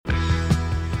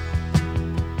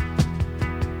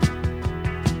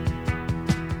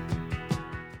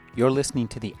You're listening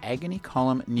to the Agony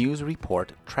Column News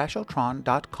Report,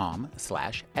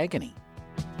 trashotron.com/agony.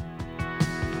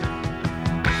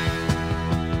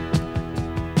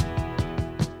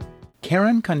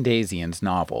 Karen Kondasian's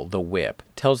novel, The Whip,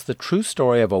 tells the true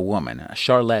story of a woman,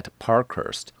 Charlotte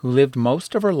Parkhurst, who lived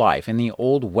most of her life in the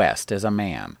Old West as a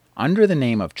man. Under the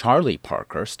name of Charlie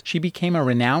Parkhurst, she became a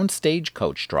renowned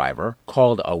stagecoach driver,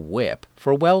 called a whip,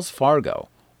 for Wells Fargo.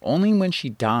 Only when she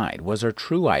died was her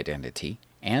true identity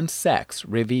and sex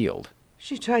revealed.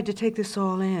 She tried to take this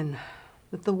all in,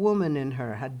 that the woman in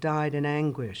her had died in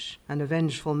anguish, and a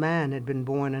vengeful man had been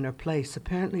born in her place,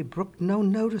 apparently brooked no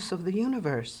notice of the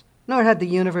universe. Nor had the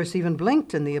universe even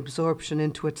blinked in the absorption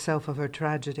into itself of her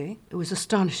tragedy. It was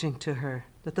astonishing to her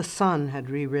that the sun had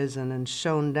re-risen and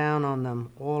shone down on them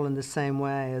all in the same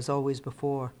way as always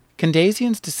before.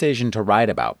 Kondasian's decision to write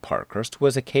about Parkhurst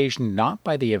was occasioned not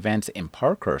by the events in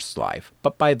Parkhurst's life,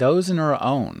 but by those in her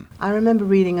own. I remember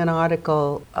reading an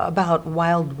article about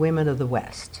wild women of the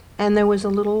West, and there was a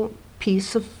little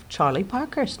piece of Charlie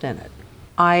Parkhurst in it.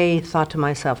 I thought to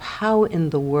myself, how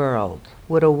in the world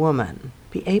would a woman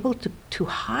be able to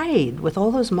hide with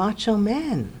all those macho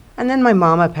men? And then my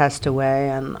mama passed away,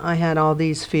 and I had all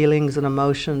these feelings and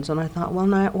emotions, and I thought, well,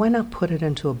 why not put it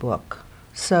into a book?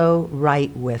 So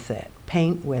write with it,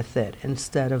 paint with it,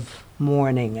 instead of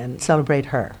mourning, and celebrate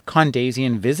her.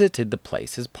 Kondasian visited the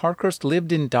places Parkhurst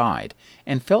lived and died,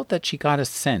 and felt that she got a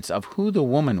sense of who the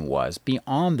woman was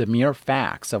beyond the mere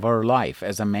facts of her life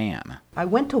as a man. I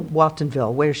went to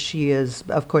Waltonville, where she is,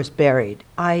 of course, buried.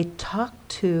 I talked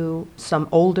to some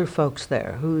older folks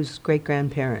there whose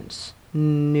great-grandparents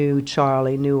knew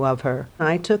Charlie, knew of her.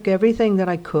 I took everything that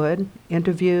I could,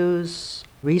 interviews,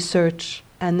 research,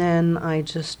 and then I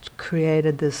just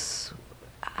created this.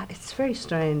 It's very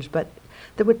strange, but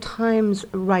there were times,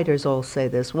 writers all say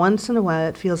this, once in a while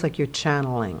it feels like you're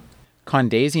channeling.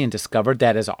 Kondasian discovered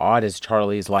that as odd as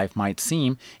Charlie's life might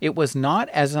seem, it was not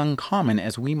as uncommon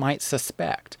as we might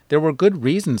suspect. There were good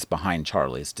reasons behind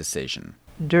Charlie's decision.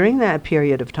 During that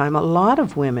period of time, a lot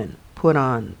of women put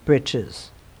on breeches.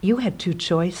 You had two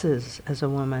choices as a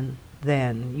woman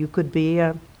then. You could be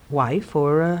a wife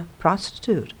or a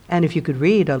prostitute. And if you could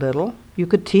read a little, you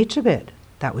could teach a bit.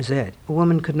 That was it. A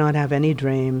woman could not have any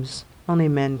dreams. Only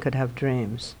men could have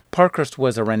dreams. Parkhurst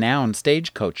was a renowned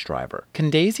stagecoach driver.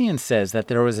 Kondasian says that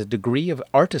there was a degree of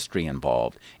artistry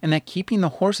involved, and that keeping the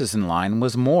horses in line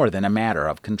was more than a matter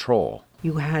of control.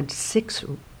 You had 6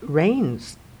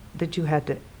 reins that you had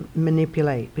to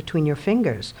manipulate between your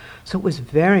fingers. So it was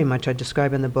very much, I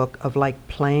describe in the book, of like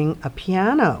playing a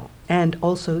piano. And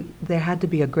also, there had to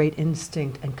be a great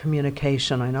instinct and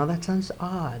communication. I know that sounds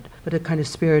odd, but a kind of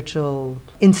spiritual,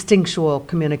 instinctual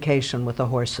communication with the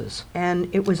horses. And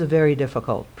it was a very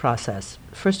difficult process.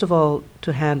 First of all,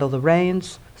 to handle the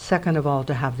reins. Second of all,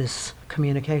 to have this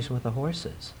communication with the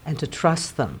horses and to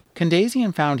trust them.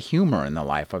 Kondasian found humor in the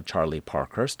life of Charlie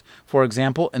Parkhurst, for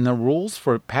example, in the rules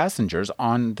for passengers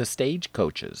on the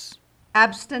stagecoaches.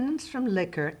 Abstinence from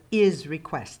liquor is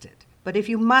requested, but if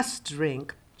you must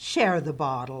drink, share the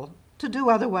bottle. To do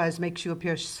otherwise makes you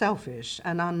appear selfish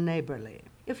and unneighborly.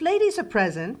 If ladies are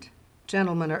present,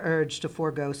 gentlemen are urged to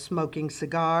forego smoking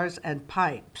cigars and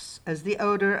pipes, as the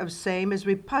odor of same is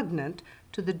repugnant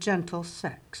to the gentle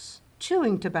sex.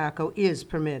 Chewing tobacco is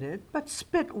permitted, but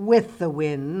spit with the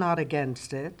wind, not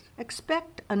against it.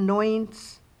 Expect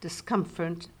annoyance,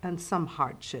 discomfort, and some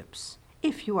hardships.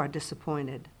 If you are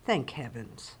disappointed, thank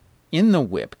heavens. In The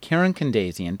Whip, Karen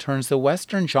Kondasian turns the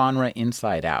Western genre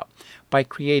inside out by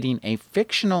creating a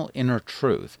fictional inner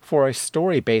truth for a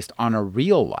story based on a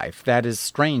real life that is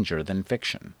stranger than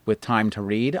fiction. With time to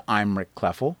read, I'm Rick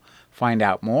Kleffel. Find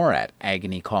out more at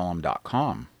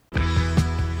agonycolumn.com.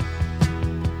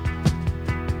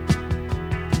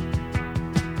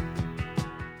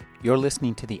 You're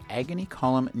listening to the Agony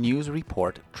Column News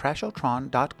Report,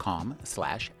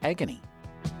 trashotron.com/agony.